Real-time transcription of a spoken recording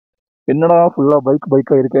என்னடா ஃபுல்லா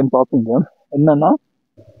பைக்கா இருக்கேன்னு பார்ப்பீங்க. என்னன்னா,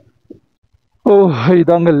 ஓ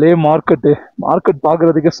இதாங்க லே மார்க்கெட்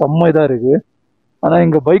பார்க்கறதுக்கே செம்ம இதா இருக்கு. ஆனா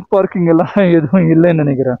இங்க பைக் பார்க்கிங் எல்லாம் எதுவும் இல்லைன்னு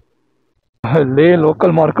நினைக்கிறேன். லே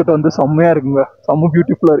லோக்கல் மார்க்கெட் வந்து செம்மையா இருக்குங்க, செம்ம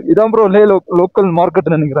பியூட்டிஃபுல்லா இருக்கு. இதான் ப்ரோ லே லோக்கல்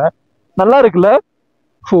மார்க்கெட் நினைக்கிறேன். நல்லா இருக்குல்ல.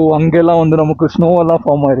 ஸோ அங்கெல்லாம் வந்து நமக்கு ஸ்னோ எல்லாம்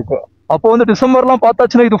ஃபார்ம் ஆயிருக்கு. அப்போ வந்து டிசம்பர்லாம்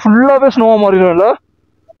பார்த்தாச்சுன்னா இது ஃபுல்லாவே ஸ்னோவா மாறிடும்ல.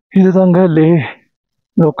 இதுதாங்க லே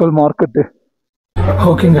லோக்கல் மார்க்கெட்டு.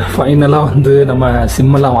 ஓகேங்க, ஃபைனலாக வந்து நம்ம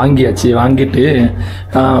சிம்மெல்லாம் வாங்கிட்டு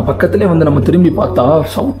பக்கத்துலேயே வந்து நம்ம திரும்பி பார்த்தா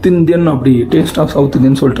சவுத் இந்தியன், அப்படி டேஸ்ட் ஆஃப் சவுத்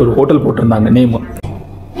இந்தியன் சொல்லிட்டு ஒரு ஹோட்டல் போட்டிருந்தாங்க நேமு.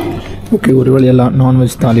 ஓகே, ஒரு வழியெல்லாம்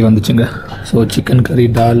நான்வெஜ் தாலி வந்துச்சுங்க. ஸோ சிக்கன் கறி,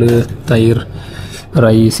 டால், தயிர்,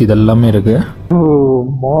 ரைஸ் இதெல்லாமே இருக்கு. ஓ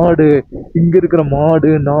மாடு, இங்கே இருக்கிற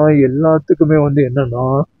மாடு நாய் எல்லாத்துக்குமே வந்து என்னன்னா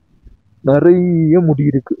நிறைய முடி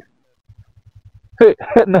இருக்கு.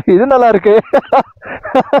 இது நல்லா இருக்கு.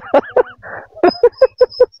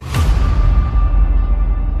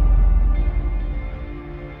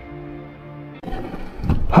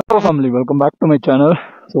 Hello family, welcome back to my channel.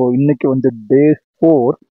 So இன்னைக்கு வந்து டே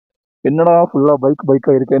 4. என்னடா ஃபுல்லாக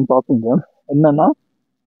பைக்காக இருக்கேன்னு பார்ப்பீங்க. என்னன்னா,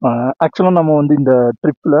 ஆக்சுவலாக நம்ம வந்து இந்த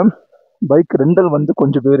ட்ரிப்பில் பைக் ரெண்டல் வந்து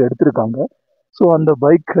கொஞ்சம் பேர் எடுத்திருக்காங்க. ஸோ அந்த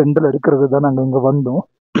பைக் ரெண்டல் எடுக்கிறது தான் நாங்கள் இங்கே வந்தோம்.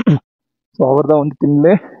 ஸோ அவர் தான் வந்து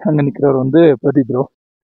தின்லே அங்கே நிற்கிறவர் வந்து பிரதீப் ப்ரோ,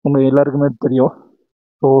 உங்கள் எல்லாருக்குமே தெரியும்.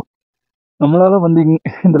 ஸோ நம்மளால் வந்து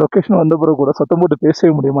இந்த லொக்கேஷன் வந்த பிறகு கூட சத்தம் போட்டு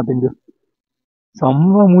பேசவே முடிய மாட்டேங்குது.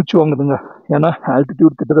 செம்ம மூச்சு வாங்குதுங்க. ஏன்னா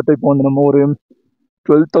ஆல்டிடியூட் கிட்டத்தட்ட இப்போ வந்து நம்ம ஒரு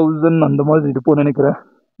 12,000 அந்த மாதிரி இருப்போம்னு நினைக்கிறேன்.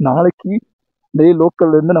 நாளைக்கு டே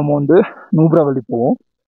லோக்கல்லேருந்து நம்ம வந்து நூப்ரா வேலி போவோம்,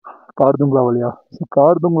 கார்துங்களா வழியா. ஸோ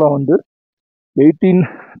கார்துங்களா வந்து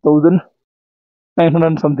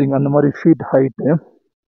 18,900 சம்திங் அந்த மாதிரி ஃபீட் ஹைட்டு.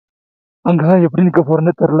 அங்கே எப்படி நிற்க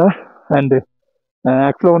போகிறேன்னு தெரில. அண்டு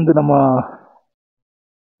ஆக்சுவலாக வந்து நம்ம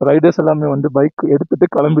ரைடர்ஸ் எல்லாமே வந்து பைக் எடுத்துகிட்டு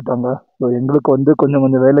கிளம்பிட்டாங்க. ஸோ எங்களுக்கு வந்து கொஞ்சம்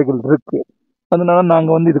வேலைகள் இருக்குது. அதனால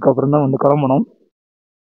நாங்கள் வந்து இதுக்கப்புறம் தான் வந்து கிளம்பணும்.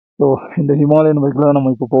 ஸோ இந்த ஹிமாலயன் பைக்கில் தான்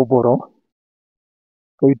நம்ம இப்போ போக போகிறோம்.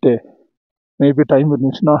 போயிட்டு மேபி டைம்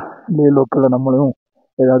இருந்துச்சுன்னா லே லோக்கலில் நம்மளும்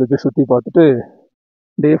ஏதாவது போய் சுற்றி பார்த்துட்டு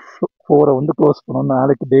டே 4 வந்து க்ளோஸ் பண்ணோம்.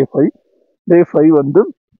 நாளைக்கு டே 5 வந்து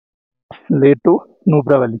லே டு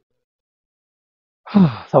நூப்ரா வேலி.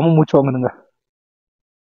 செம மூச்சு வாங்குதுங்க.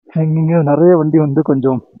 இங்கே நிறைய வண்டி வந்து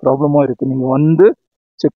கொஞ்சம் ப்ராப்ளமாக இருக்குது. நீங்கள் வந்து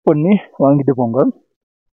செக் பண்ணி வாங்கிட்டு போங்க.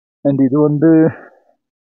 அண்ட் இது வந்து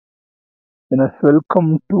என்ன, வெல்கம்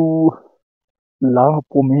டு லா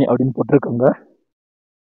பூமி அப்படின்னு போட்டிருக்காங்க.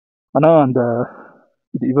 ஆனால் அந்த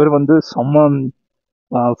இவர் வந்து செம்ம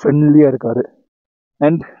ஃப்ரெண்ட்லியாக இருக்கார்.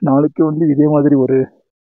 அண்ட் நாளைக்கு வந்து இதே மாதிரி ஒரு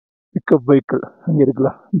பிக்கப் வெஹிக்கிள் அங்கே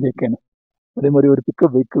இருக்கலாம், ஜேகேன்னு அதே மாதிரி ஒரு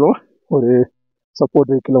பிக்கப் வெஹிக்கிளும் ஒரு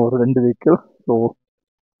சப்போர்ட் வெஹிக்கிளும் ஒரு 2 வெஹிக்கிள். ஸோ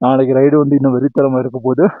நாளைக்கு ரைடு வந்து இன்னும் வெறித்தரமாக இருக்க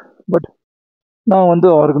போகுது. பட் நான் வந்து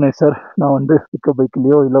ஆர்கனைசர், நான் வந்து பிக்கப்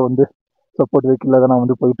வெஹிக்கிளையோ இல்லை வந்து சப்போர்ட் வெஹிக்கிளில் தான் நான்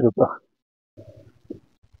வந்து போயிட்டுருப்பேன்.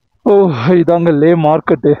 ஓ இதாங்க லே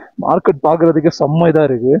மார்க்கெட் பார்க்குறதுக்கே செம்ம இதாக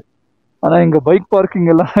இருக்குது. ஆனால் இங்கே பைக் பார்க்கிங்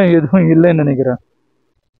எல்லாம் எதுவும் இல்லைன்னு நினைக்கிறேன்.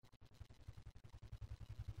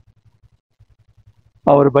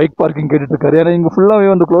 அவர் பைக் பார்க்கிங் கேட்டுட்டு இருக்காரு. ஏன்னா இங்கே ஃபுல்லாகவே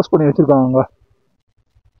வந்து க்ளோஸ் பண்ணி வச்சுருக்காங்க.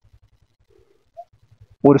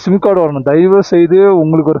 ஒரு சிம் கார்டு வரணும். தயவு செய்து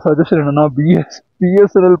உங்களுக்கு ஒரு சஜஷன் என்னன்னா,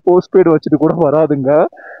 பிஎஸ்என்எல் போஸ்ட்பெய்டு வச்சுட்டு கூட வராதுங்க.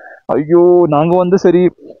 ஐயோ, நாங்கள் வந்து சரி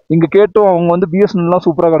இங்கே கேட்டோம், அவங்க வந்து பிஎஸ்என்எல்லாம்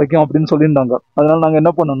சூப்பராக கிடைக்கும் அப்படின்னு சொல்லியிருந்தாங்க. அதனால நாங்கள்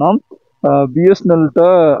என்ன பண்ணோம்னா, பிஎஸ்என்எல்கிட்ட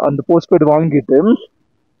அந்த போஸ்ட்பெய்டு வாங்கிட்டு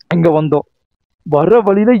இங்கே வந்தோம். வர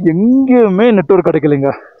வழியில் எங்கேயுமே நெட்வொர்க் கிடைக்கலைங்க,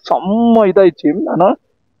 செம்ம இதாயிடுச்சு. ஆனால்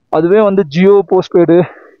அதுவே வந்து ஜியோ போஸ்ட்பெய்டு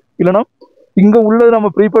இல்லைன்னா இங்கே உள்ளது நம்ம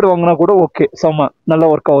ப்ரீபெய்டு வாங்கினா கூட ஓகே, செம்ம நல்லா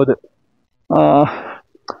ஒர்க் ஆகுது.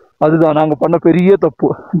 அதுதான் நாங்கள் பண்ண பெரிய தப்பு.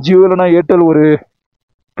 ஜியோ இல்லைனா ஏர்டெல் ஒரு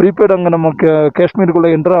ப்ரீபெய்டு அங்கே நமக்கு காஷ்மீருக்குள்ளே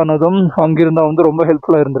என்ட்ரு ஆனதும் அங்கிருந்தால் வந்து ரொம்ப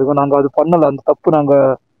ஹெல்ப்ஃபுல்லாக இருந்திருக்கும். நாங்கள் அது பண்ணலை, அந்த தப்பு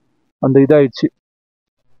நாங்கள் அந்த இதாகிடுச்சு.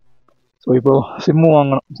 ஸோ இப்போது சிம்மு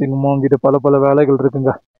வாங்கணும். சிம்மு வாங்கிட்டு பல வேலைகள்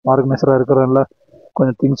இருக்குங்க. ஆர்கனைசராக இருக்கிறதில்ல,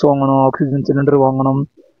 கொஞ்சம் திங்ஸ் வாங்கணும், ஆக்சிஜன் சிலிண்டர் வாங்கணும்,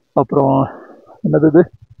 அப்புறம் என்னது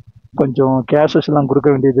கொஞ்சம் கேஷஸ் எல்லாம் கொடுக்க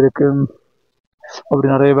வேண்டியது இருக்குது. அப்படி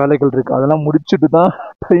நிறைய வேலைகள் இருக்குது. அதெல்லாம் முடிச்சுட்டு தான்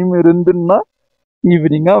டைம் இருந்துன்னா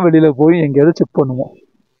ஈவினிங்காக வெளியில் போய் எங்கேயாவது செக் பண்ணுவோம்.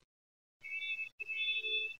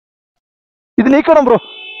 இது நீக்கணும் ப்ரோ.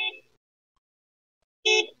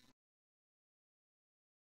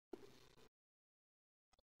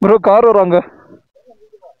 ப்ரோ கார் வராங்க.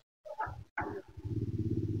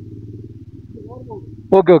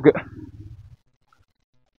 Okay okay.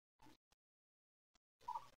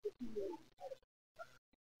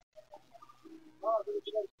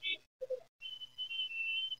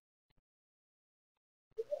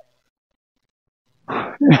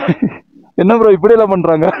 என்ன ப்ரோ இப்படி எல்லாம்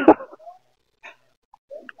பண்றாங்க?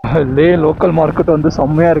 லே லோக்கல் மார்க்கெட் வந்து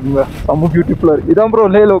செம்மையாக இருக்குங்க, செம்ம பியூட்டிஃபுல்லாக இருக்குது. இதான் ப்ரோ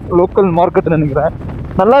லே லோக்கல் மார்க்கெட்னு நினைக்கிறேன்.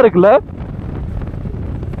 நல்லா இருக்குல்ல?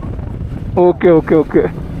 Okay okay okay.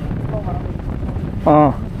 ஆ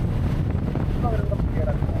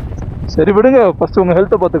சரி விடுங்க, ஃபஸ்ட்டு உங்கள்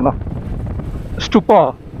ஹெல்த்தை பார்த்துக்கலாம். ஸ்டுப்பா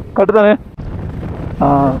கட்டு தானே? ஆ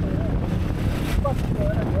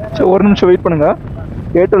சரி ஒரு நிமிஷம் வெயிட் பண்ணுங்க.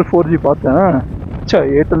 ஏர்டெல் 4G பார்த்தேன். சரி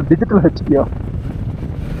Airtel digital ஹெச்டியா?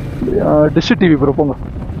 Dish TV bro, போங்க.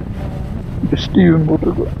 டிஷ் டிவி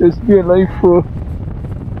போட்டிருக்கு. SBI life.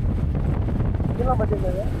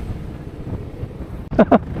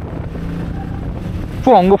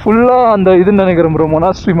 இப்போ அங்கே ஃபுல்லாக அந்த இதுன்னு நினைக்கிறேன் ப்ரோ,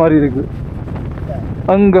 மொனாஸ்ட்ரி மாதிரி இருக்கு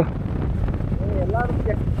அங்கே.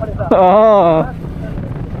 ஆ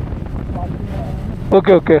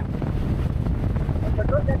ஓகே ஓகே.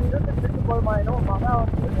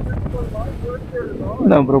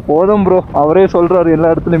 ப்ரோ போதும் ப்ரோ, அவரே சொல்றாரு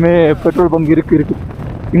எல்லா இடத்துலையுமே பெட்ரோல் பங்க் இருக்கு.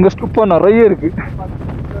 இங்க ஸ்டூப்பா நிறைய இருக்கு.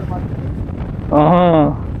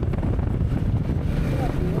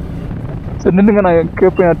 சரி நின்றுங்க, நான்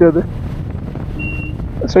கேட்பேன் யார்ட்டையாவது.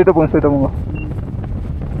 ஸ்ட்ரைட்டாக போங்க.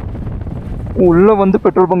 உள்ள வந்து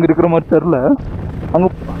பெட்ரோல் பங்க் இருக்கிற மாதிரி தெரில. அங்க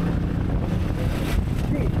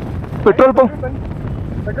petrol bunk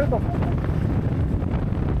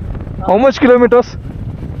how much kilometers?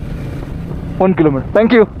 1 kilometer.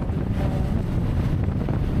 Thank you.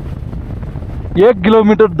 1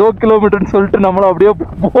 kilometer 2 kilometer சொல்லிட்டு நம்மள அப்படியே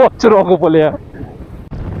போச்சிருவாங்க போலையா.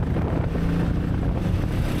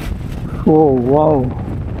 ஓ வாவ்,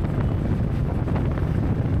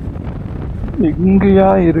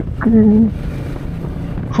 எங்கயா இருக்கு?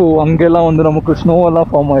 ஸோ அங்கெல்லாம் வந்து நமக்கு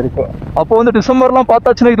ஸ்னோவெல்லாம் ஃபார்ம் ஆயிருக்கு. அப்போ வந்து டிசம்பர்லாம்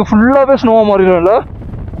பார்த்தாச்சுன்னா இது ஃபுல்லாகவே ஸ்னோவாக மாறிடும்ல.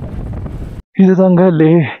 இதுதாங்க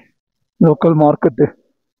லே லோக்கல் மார்க்கெட்டு.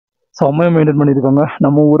 செம்மையாக மெயின்டைன் பண்ணியிருக்காங்க.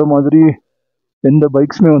 நம்ம ஊரை மாதிரி எந்த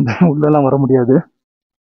பைக்ஸுமே வந்து உள்ளெல்லாம் வர முடியாது.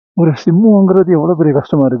 ஒரு சிம்மு வாங்குறது எவ்வளோ பெரிய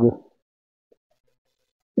கஷ்டமாக இருக்குது.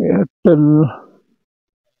 ஏர்டெல்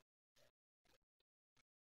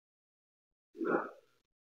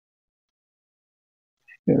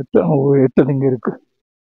ஏர்டெல் இங்கே இருக்கு.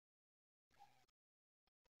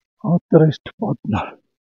 Authorised partner.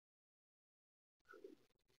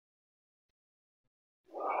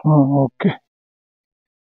 ஓகே,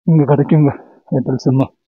 இங்கே கிடைக்குங்க ஏர்டெல் சிம்மு.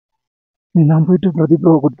 நான் போயிட்டு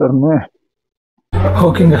பிரதீப்ராவை கொடுத்துருந்தேன்.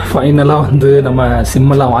 ஓகேங்க, ஃபைனலாக வந்து நம்ம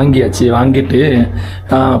சிம்மெல்லாம் வாங்கிட்டு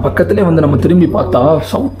பக்கத்துலேயே வந்து நம்ம திரும்பி பார்த்தா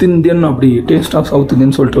சவுத் இந்தியன், அப்படி டேஸ்ட் ஆஃப் சவுத்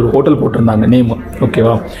இந்தியன் சொல்லிட்டு ஒரு ஹோட்டல் போட்டிருந்தாங்க நேமு.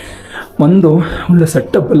 ஓகேவா, வந்தோம். உள்ள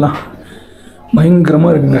செட்டப் எல்லாம்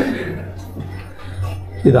பயங்கரமாக இருக்குங்க.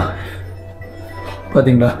 இதான்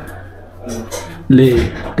பார்த்தீங்களா, லே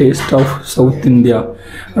taste of south India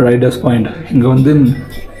Riders point. இங்கே வந்து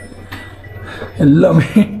எல்லாமே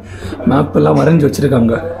மேப்பெல்லாம் வரைஞ்சி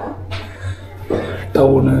வச்சுருக்காங்க.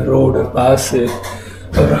 டவுனு, ரோடு, பாஸு,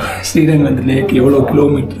 அப்புறம் ஸ்ரீரங்கம் லேக் எவ்வளோ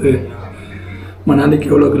கிலோமீட்ரு, மணாலிக்கு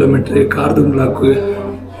எவ்வளோ கிலோமீட்ரு, கார்துங்லாக்கு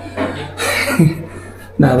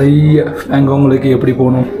நிறைய பேங்காங்களுக்கு எப்படி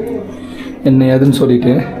போகணும் என்ன ஏதுன்னு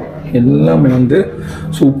சொல்லிட்டு எல்லாமே வந்து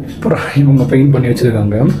சூப்பராக இவங்க பெயிண்ட் பண்ணி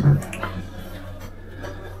வச்சுருக்காங்க.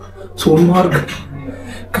 சோன்மார்க்,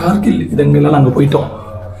 கார்கில், இதங்கெல்லாம் நாங்கள் போயிட்டோம்.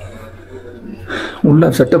 உள்ள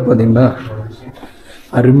செட்டப் பார்த்தீங்களா,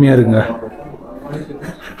 அருமையாக இருக்குங்க.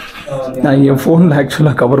 நான் என் ஃபோனில்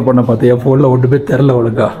ஆக்சுவலாக கவர் பண்ண பார்த்தேன். என் ஃபோனில் ஒன்று போய் தெரில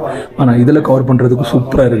ஒழுங்கா, ஆனால் இதில் கவர் பண்ணுறதுக்கு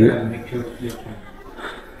சூப்பராக இருக்குது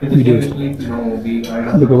வீடியோஸ்.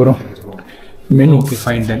 அதுக்கப்புறம் menu. Okay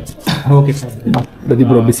fine ton. Okay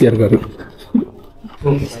Pradeep ரொம்ப பிஸியாக இருக்காரு.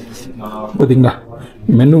 பார்த்தீங்களா,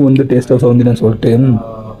 மெனு வந்து டேஸ்ட் ஆஃப் சவுத் இந்தியன் சொல்லிட்டு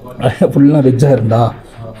ஃபுல்லாக வெஜ்ஜாக இருந்தா,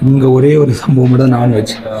 இங்கே ஒரே ஒரு சம்பவம் தான்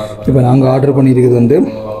நான்வெஜ். இப்போ நாங்கள் ஆர்டர் பண்ணியிருக்கிறது வந்து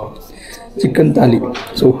சிக்கன் தாலி.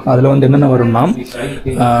 ஸோ அதில் வந்து என்னென்ன வரும்னா,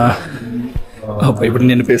 அப்போ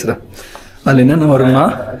இப்படி என்ன பேசுகிறேன், அதில் என்னென்ன வரும்னா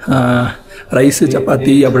ரைஸு,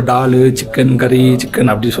 சப்பாத்தி, அப்புறம் டாலு, சிக்கன் கறி,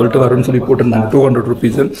 சிக்கன் அப்படி சொல்லிட்டு வரும்னு சொல்லி போட்டிருந்தாங்க. 200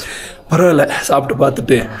 ருபீஸு. பரவாயில்ல, சாப்பிட்டு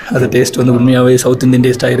பார்த்துட்டு அது டேஸ்ட் வந்து உண்மையாகவே சவுத் இந்தியன்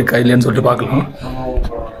டேஸ்ட்டாக இருக்கா இல்லையான்னு சொல்லிட்டு பார்க்கலாம்.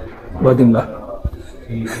 பார்த்தீங்களா,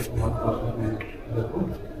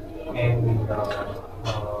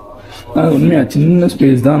 உண்மையாக சின்ன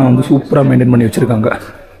ஸ்பேஸ் தான், நான் வந்து சூப்பராக மெயின்டைன் பண்ணி வச்சுருக்காங்க.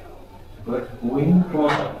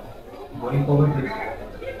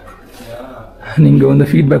 நீங்கள் வந்து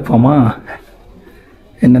ஃபீட்பேக் ஃபார்மா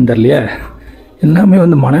என்னன்னு தெரியலையே, எல்லாமே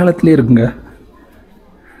வந்து மலையாளத்துலேயே இருக்குங்க.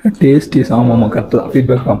 டேஸ்டி ஆமாம்மா கரெக்டு தான்,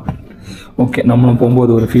 ஃபீட்பேக் ஃபார்ம். ஓகே, நம்மளும்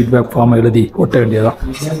போகும்போது ஒரு ஃபீட்பேக் ஃபார்மை எழுதி ஓட்ட வேண்டியதான்.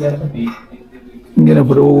 இங்கே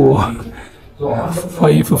bro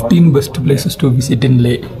 515 best places to visit இன்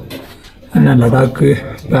லே. என்ன லடாக்கு,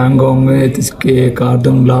 பேங்காங்கு, திஸ்கே,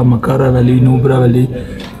 கார்துங்லா, மக்காரா வேலி, நூப்ரா வேலி,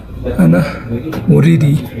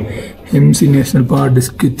 முரிரி, எம்சி நேஷனல் பார்க்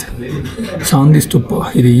டிஸ்ட்ரிக்ட் சாந்தி ஸ்தூப்பா.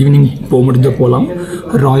 இது ஈவினிங் போக முடிஞ்சால் போகலாம்.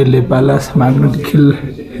 ராயல் லே palace, magnetic hill,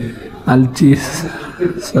 அல்ச்சிஸ்,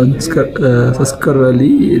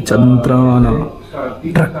 சஸ்கர்வலி, சந்திரானா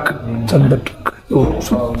drug, Chandar drug.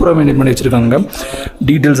 சூப்பராக மெயின்டைன் பண்ணி வச்சுருக்காங்க.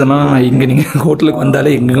 டீட்டெயில்ஸ் எல்லாம் இங்கே நீங்கள் ஹோட்டலுக்கு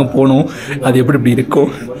வந்தாலே எங்கெங்கே போகணும், அது எப்படி இப்படி இருக்கும்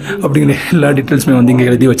அப்படிங்கிற எல்லா டீட்டெயில்ஸுமே வந்து இங்கே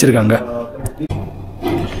எழுதி வச்சுருக்காங்க.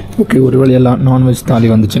 ஓகே, ஒரு வேளையெல்லாம் நான்வெஜ் தாலி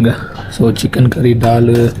வந்துச்சுங்க. ஸோ சிக்கன் கறி,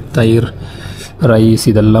 டால், தயிர், ரைஸ்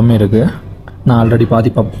இதெல்லாமே இருக்குது. நான் ஆல்ரெடி பாதி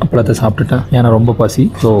அப்பளத்தை சாப்பிட்டுட்டேன், ஏன்னா ரொம்ப பசி.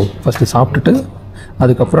 ஸோ ஃபஸ்ட்டு சாப்பிட்டுட்டு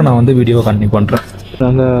அதுக்கப்புறம் நான் வந்து வீடியோவை கண்டினியூ பண்ணுறேன்.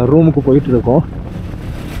 நாங்கள் ரூமுக்கு போயிட்டு இருக்கோம்.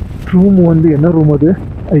 ரூம் வந்து என்ன ரூம் அது?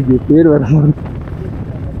 ஐயோ, பேர் வேற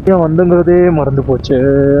ஏன் வந்துங்கிறதே மறந்து போச்சு.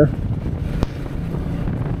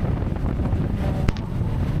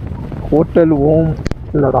 ஹோட்டல் ஓம்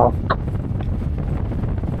லடாக்.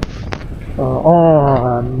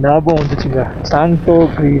 ஞாபகம் வந்துச்சுங்க, சாங்டோ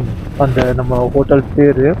கிரீன் அந்த நம்ம ஹோட்டல்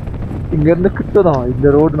பேர். இங்கேருந்து கிட்ட தான் இந்த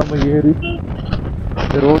ரோடு. நம்ம ஏறி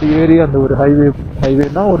அந்த ஒரு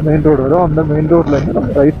ஹைவேனா ஒரு மெயின் ரோடு வரும். அந்த மெயின் ரோட்லேருந்து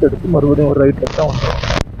நம்ம ரைட் எடுத்து மறுபடியும் ஒரு ரைட் எடுத்து வந்துடும்.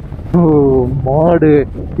 ஓ, மாடு,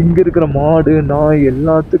 இங்கே இருக்கிற மாடு, நாய்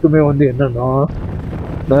எல்லாத்துக்குமே வந்து என்னன்னா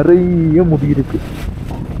நிறைய முடி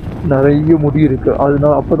இருக்கு.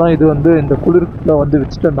 அதனால அப்போ தான் இது வந்து இந்த குளிர்ல வந்து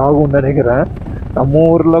விசிஸ்டன்ட் ஆகும்னு நினைக்கிறேன். நம்ம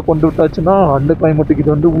ஊரில் கொண்டு விட்டாச்சுன்னா அந்த கிளைமேட்டுக்கு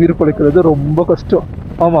இது வந்து உயிர் பிழைக்கிறது ரொம்ப கஷ்டம்.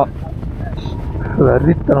 ஆமாம்,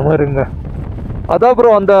 வெறித்தனமாக இருங்க. அதான் ப்ரோ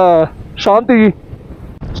அந்த சாந்தி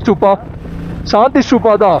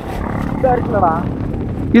ஸ்தூபா தான்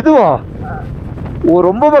இதுவா? ஓ,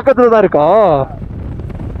 ரொம்ப பக்கத்தில் தான் இருக்கா?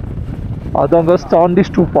 அதாங்க சாந்தி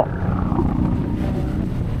ஸ்தூபா.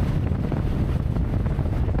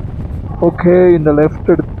 ஓகே, இந்த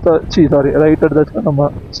ரைட் எடுத்தாச்சுன்னா நம்ம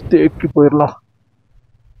ஸ்டேக்கு போயிடலாம்.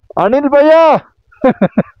 அனில் பையா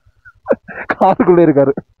காருக்குள்ள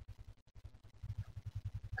இருக்காரு.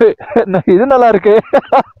 இது நல்லா இருக்கு.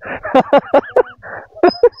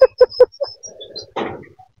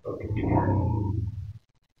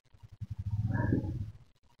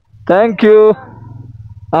 தேங்க்யூ.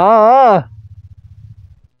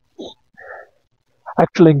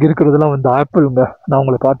 ஆக்சுவலா இங்க இருக்கிறதெல்லாம் வந்து ஆப்பிளுங்க. நான்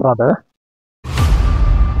உங்களுக்கு காட்டுறேன். அதை